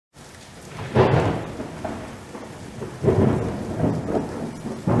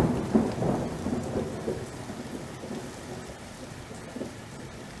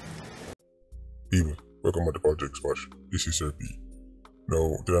welcome at the Politricks watch. This is Sir P.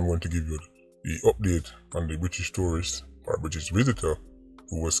 Now, today I'm going to give you the update on the British tourist or British visitor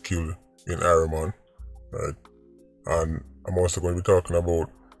who was killed in Ireland, right? And I'm also going to be talking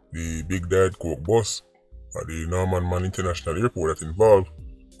about the big Diet Coke bus at the Norman Man International Airport that involved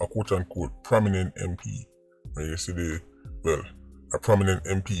a quote-unquote prominent MP. And you see a prominent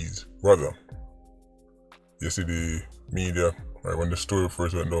MPs, rather. You see the media, right, when the story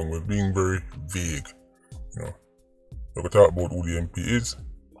first went down, was being very vague. We're going to talk about who the MP is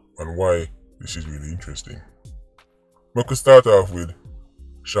and why this is really interesting. We could start off with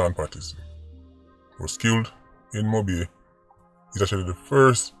Sean Patterson, who was killed in Mobile. He's actually the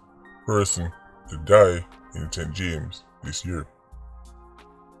first person to die in St. James this year.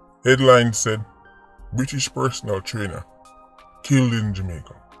 Headline said, British personal trainer killed in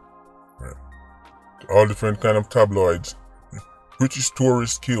Jamaica. Right. All different kind of tabloids. British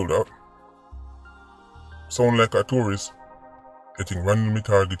tourist killed up. Sound like a tourist getting randomly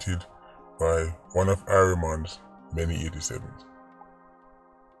targeted by one of Ireland's many 87s.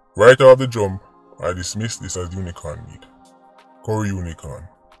 Right off the jump, I dismissed this as unicorn meat. Curry unicorn.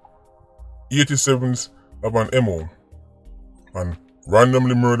 87s have an MO, and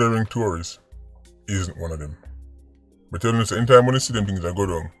randomly murdering tourists isn't one of them. But tell me, anytime when you see them things that go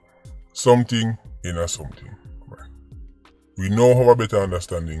down, something in a something. Right. We now have a better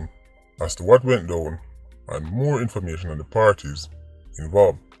understanding as to what went down and more information on the parties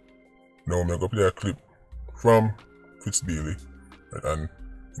involved. Now I'm going to play a clip from Fitzbailey, right, and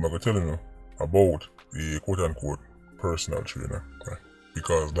I'm going to tell you about the quote-unquote personal trainer, right,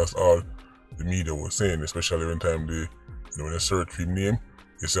 because that's all the media was saying, especially when time they, when they search his name,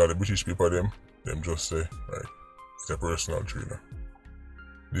 you see all the British people them just say, right, it's a personal trainer.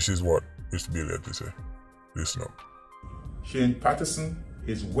 This is what Fitzbailey had to say. Listen up. Shane Patterson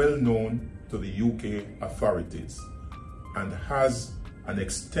is well known to the UK authorities and has an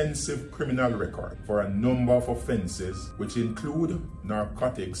extensive criminal record for a number of offences which include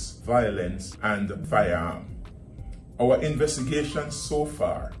narcotics, violence and firearm. Our investigation so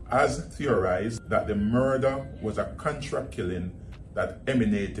far has theorized that the murder was a contract killing that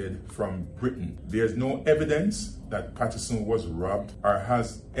emanated from Britain. There's no evidence that Patterson was robbed or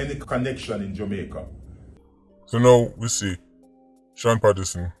has any connection in Jamaica. So now we see Sean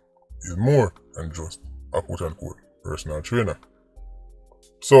Patterson is more than just a quote-unquote personal trainer.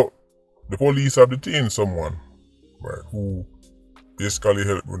 So the police have detained someone, right, who basically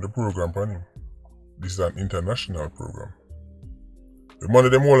helped with the program for him. This is an international program. The money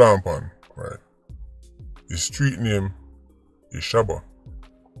them hold on, right, his street name is Shabba,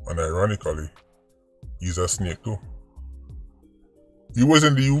 and ironically, he's a snake too. He was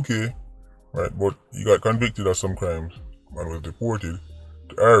in the UK, right, but he got convicted of some crimes and was deported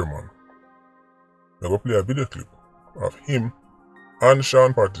to Ireland. I'm going to play a video clip of him and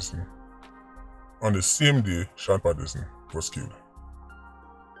Sean Patterson on the same day Sean Patterson was killed.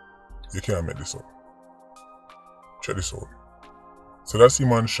 You can't make this up. Check this out. So that's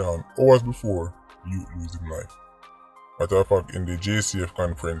him and Sean hours before you lose his life. Matter of fact, in the JCF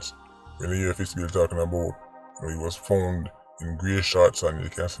conference, when you hear Fitzbailey talking about he was found in grey shorts, and you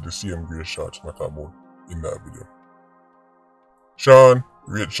can see the same grey shorts matter about in that video. Sean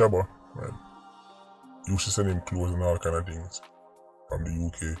rate Shabba, right? Used to send him clothes and all kind of things from the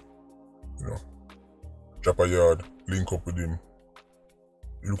UK, drop a yard, link up with him.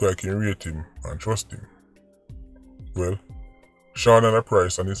 You look like you rate him and trust him. Well, Sean had a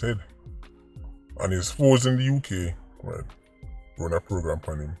price on his head, and his foes in the UK, right, run a program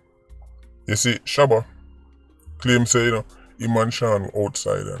on him. You see, Shabba claims say, him and Sean were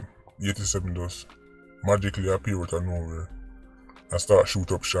outside and 87 does magically appear out of nowhere and start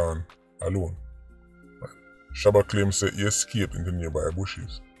shoot up Sean alone. Right. Shabba claims say he escaped into nearby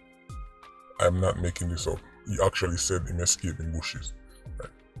bushes. I'm not making this up. He actually said he escaped in bushes. Right.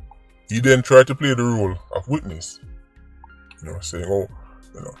 He then tried to play the role of witness, saying,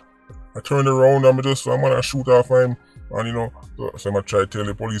 I turned around and I'm gonna shoot off him, and so I'm gonna try to tell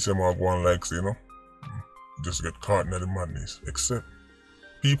the police I'm gonna go on like say, just get caught in the madness. Except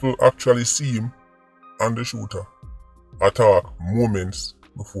people actually see him and the shooter attack moments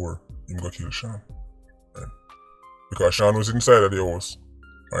before him go kill Sean. Right? Because Sean was inside of the house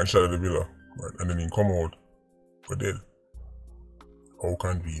and inside of the villa, right? And then he come out for dead. How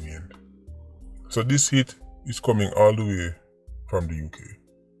convenient. So this hit is coming all the way from the UK.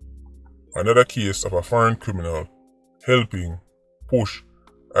 Another case of a foreign criminal helping push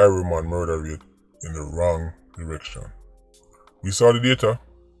Ireland murder rate in the wrong direction. We saw the data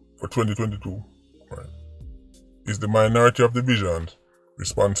for 2022, right? It's the minority of divisions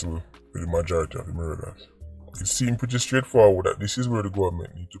responsible with the majority of the murders. It seemed pretty straightforward that this is where the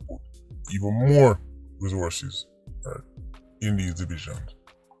government need to put even more resources, right, in these divisions.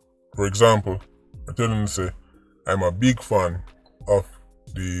 For example, I tell them to say, I'm a big fan of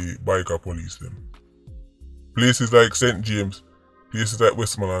the biker police them. Places like St. James, places like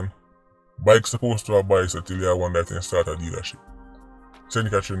Westmoreland, bikes supposed to have bikes until you have one that can start a dealership. St.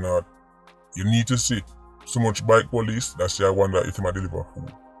 Catherine North, you need to see so much bike police that you have one that you might deliver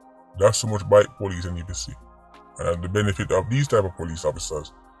food. That's so much bike police you need to see. And the benefit of these type of police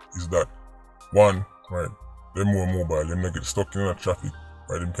officers is that, one, right, they're more mobile, they're not get stuck in the traffic,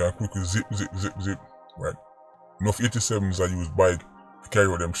 right, they can quickly zip, right. Enough 87s that use bike to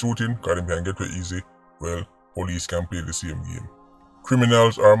carry out them shooting, because they can get to it easy. Well, police can play the same game.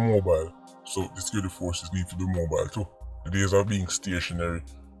 Criminals are mobile, so the security forces need to be mobile too. The days of being stationary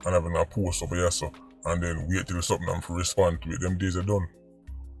and having a post over here so, and then wait till something and for respond to it, them days are done.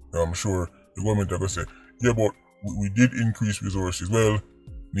 Now, I'm sure the government are going to say, yeah, but we did increase resources. Well,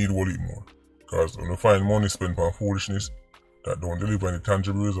 need a little more. Because when you find money spent on foolishness that don't deliver any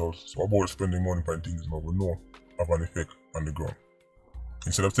tangible results, so about spending money on things that we know have an effect on the ground.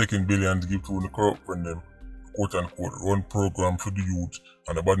 Instead of taking billions to give to the corrupt friend them, quote unquote, run program for the youth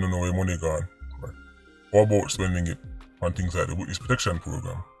and the bad know where money gone. Right? How about spending it on things like the witness protection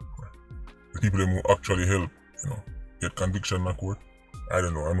program? Right? The people that will actually help, get conviction in the court. I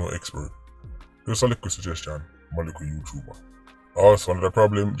don't know, I'm no expert. Just a little suggestion, I'm a little YouTuber. Also, another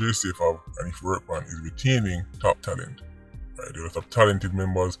problem JCF have, and if you work on, is retaining top talent. Right? There are top talented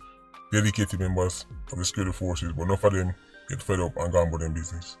members, dedicated members of the security forces, but enough of them get fed up and gone about their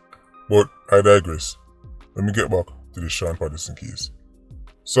business. But I digress. Let me get back to the Sean Patterson case.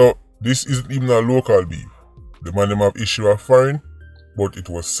 So, this isn't even a local beef. The man them have issue of foreign, but it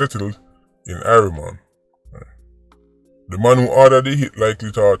was settled in Ireland. Right. The man who ordered the hit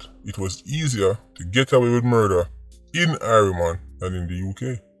likely thought it was easier to get away with murder in Ireland than in the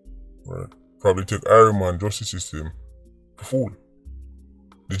UK. Right. Probably take Ireland justice system for fool.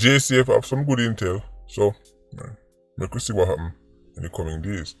 The JCF have some good intel, so make us see what happens in the coming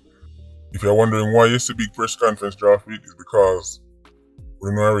days. If you're wondering why it's a big press conference draft week, it's because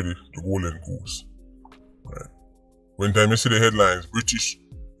we're not ready to golden goose. Right. When time you see the headlines, British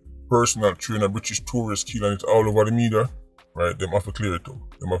personal trainer, British tourist killing it all over the media, right, them have to clear it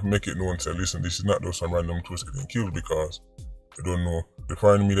up. Them have to make it known and say, listen, this is not just some random tourist getting killed because they don't know. The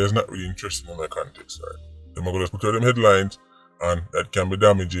foreign media is not really interested in that context, right? Them are going to put out them headlines and that can be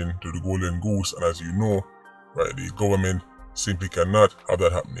damaging to the golden goose, and as you know, right, the government simply cannot have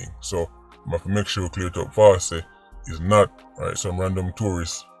that happening. So I have to make sure we clear it up fast. Say it's not right some random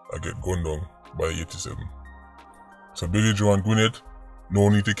tourists that get gunned down by 87. So Billy Joe and Gwyneth, no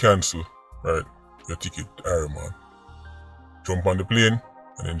need to cancel right your ticket to Ironman. Jump on the plane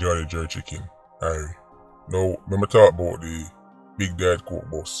and enjoy the jerk chicken. Aye. Now let me talk about the big Diet Coke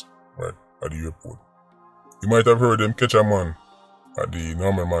bus right at the airport. You might have heard them catch a man at the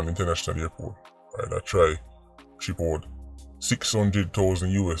Norman International Airport. Right, that try ship out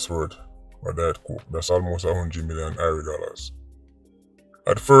 600,000 US worth of Diet Coke. That's almost 100 million Irish dollars.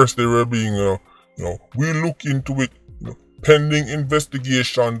 At first they were being, we look into it, pending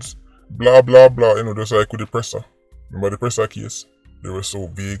investigations, blah blah blah, just like with the presser. Remember the presser case? They were so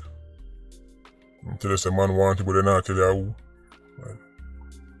vague. Until they say man wanted, but they not tell you who. Right.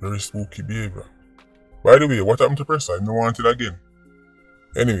 Very spooky behavior. By the way, what happened to presser? I don't want it again.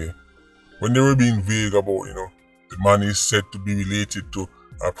 Anyway, when they were being vague about, the man is said to be related to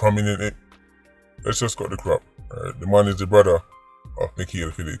a prominent, let's just cut the crap. Right? The man is the brother of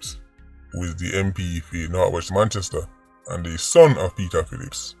Michael Phillips, who is the MP for Northwest Manchester and the son of Peter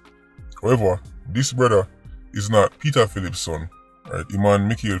Phillips. However, this brother is not Peter Phillips' son. Right? The man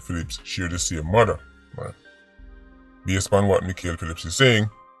Michael Phillips share the same mother. Right? Based on what Michael Phillips is saying,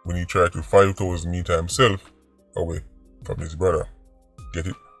 when he tried to 5,000 meter himself away from his brother. Get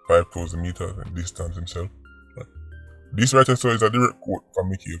it? 5,000 meters and distance himself. Right. This writer so is a direct quote from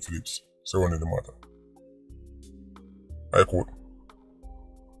Michael Phillips surrounding the matter. I quote,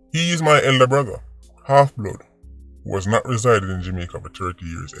 "He is my elder brother, half-blood, who has not resided in Jamaica for 30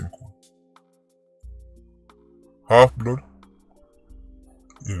 years." End quote. Half-blood?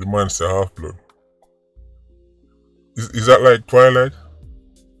 Yeah, the man said half-blood. Is that like Twilight?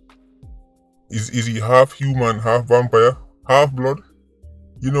 Is he half human, half vampire, half blood?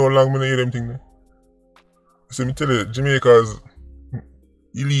 You know how long I hear them thing there? So me tell you, Jamaica's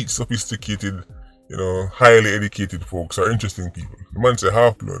elite, sophisticated, highly educated folks are interesting people. The man say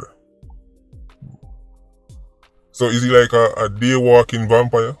half blood. So is he like a day walking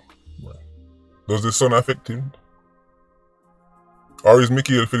vampire? Does the sun affect him? Or is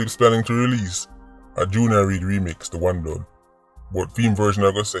Michael Phillips planning to release a Junior Reid remix, The One Blood? But theme version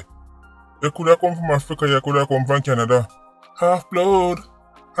I go say, you could have come from Africa, you could have come from Canada. Half blood,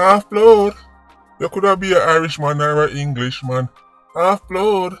 half blood. You could have been an Irishman or an Englishman. Half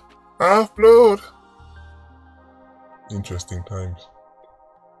blood, half blood. Interesting times.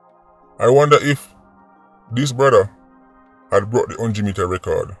 I wonder if this brother had brought the 100-meter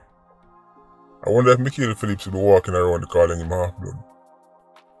record. I wonder if Michael Phillips would be walking around calling him half blood.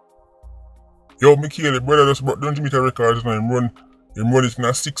 Yo, Michael, the brother just brought the 100-meter record and him run it in a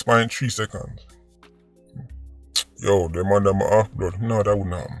 6.3 seconds. Yo, the man that half blood. No, that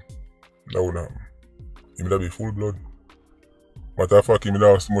wouldn't happen. That wouldn't happen. He would be full blood. Matter of fact, he would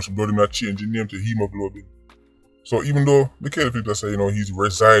have so much blood, he would change his name to hemoglobin. So even though Michael Phillips say, he's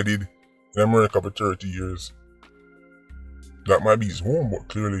resided in America for 30 years, that might be his home, but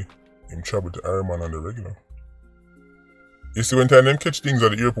clearly, him travel to Ironman on the regular. You see, when time them catch things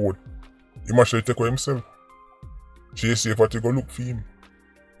at the airport, he must actually take away himself. She say if I take a look for him.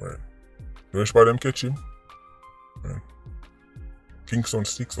 Right. Don't spot them catch him. Right. Kingston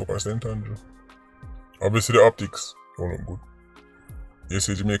 6 up at St. Andrew. Obviously the optics don't look good. You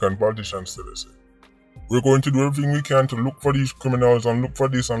see Jamaican politicians still say, we're going to do everything we can to look for these criminals and look for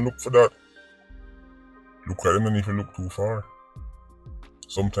this and look for that. Look at them and if you look too far.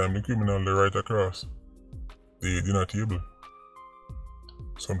 Sometimes the criminal they right across the dinner table.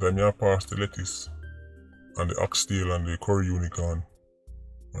 Sometimes you pass the lettuce and the oxtail and the curry unicorn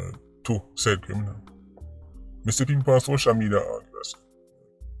to said criminal. Mr. people on social media argue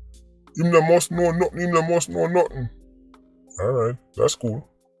him that must know nothing, him that must know nothing. Alright, that's cool.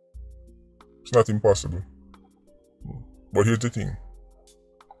 It's not impossible. But here's the thing.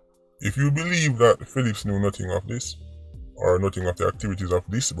 If you believe that Phillips knew nothing of this, or nothing of the activities of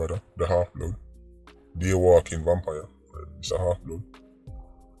this brother, the half-blood, the walking vampire, Mr. Half-blood,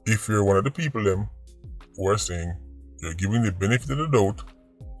 if you're one of the people them who are saying you're giving the benefit of the doubt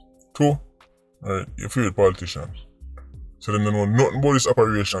to your favorite politicians, so them don't know nothing about this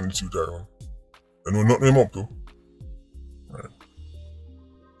operation this youth are on, they know nothing up to. Right.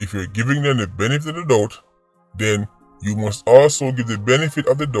 If you're giving them the benefit of the doubt, then you must also give the benefit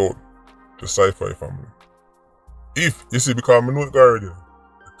of the doubt to Sci-Fi family. If, you see, because I know it already,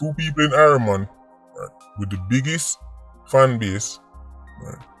 the two people in Ironman with the biggest fan base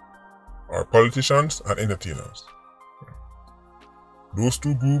are politicians and entertainers. Those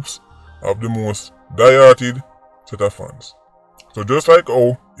two groups have the most die-hearted set of fans. So just like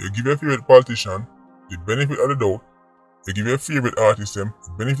how you give your favorite politician the benefit of the doubt, you give your favorite artist them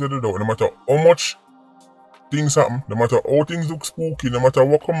the benefit of the doubt, no matter how much things happen, no matter how things look spooky, no matter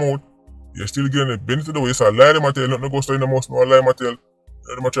what come out, you're still getting the benefit of the doubt. You say, lie them a tell, nothing goes to in the most, no lie them a tell,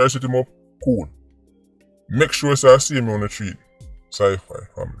 them a try to set him up, cool. Make sure you see me on the treat Sci-Fi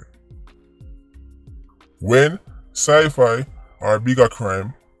family. When Sci-Fi or bigger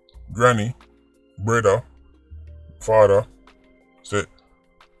crime, granny, brother, father, say,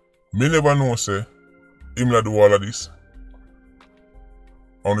 me never know say, him la do all of this.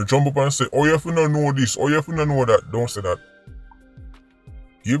 And they jump up and say, oh you have to know this, oh you have to know that, don't say that.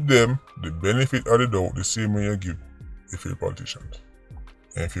 Give them the benefit of the doubt the same way you give the favorite politicians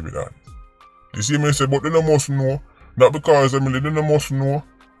and favorite artists. The same way you say, but they don't must know, not because they don't must know,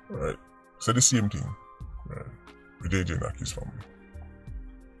 right? Say the same thing. Right. With AJ Naki's family.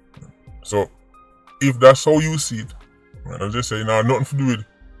 Right. So, if that's how you see it, right, I'll just say, nothing to do with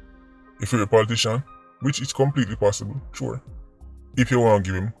if you're a politician, which is completely possible, sure. If you want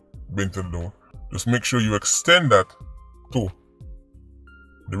to give him benefit of the doubt, just make sure you extend that to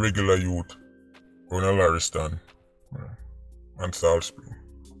the regular youth, Ronald Lariston, and Salt Spring.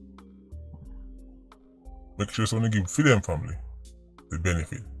 Make sure you give Freedom family the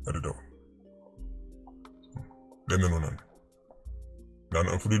benefit of the doubt. Them don't know none. They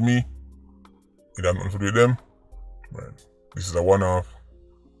nothing to do with me. It have nothing to do with them. Right. This is a one-off.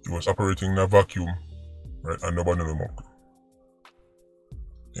 He was operating in a vacuum. Right, and nobody knows him up.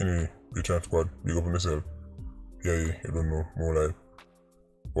 Anyway, Patreon squad, big up on yourself. Yeah, you don't know, more life.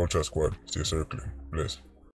 Culture squad, stay circling. Bless.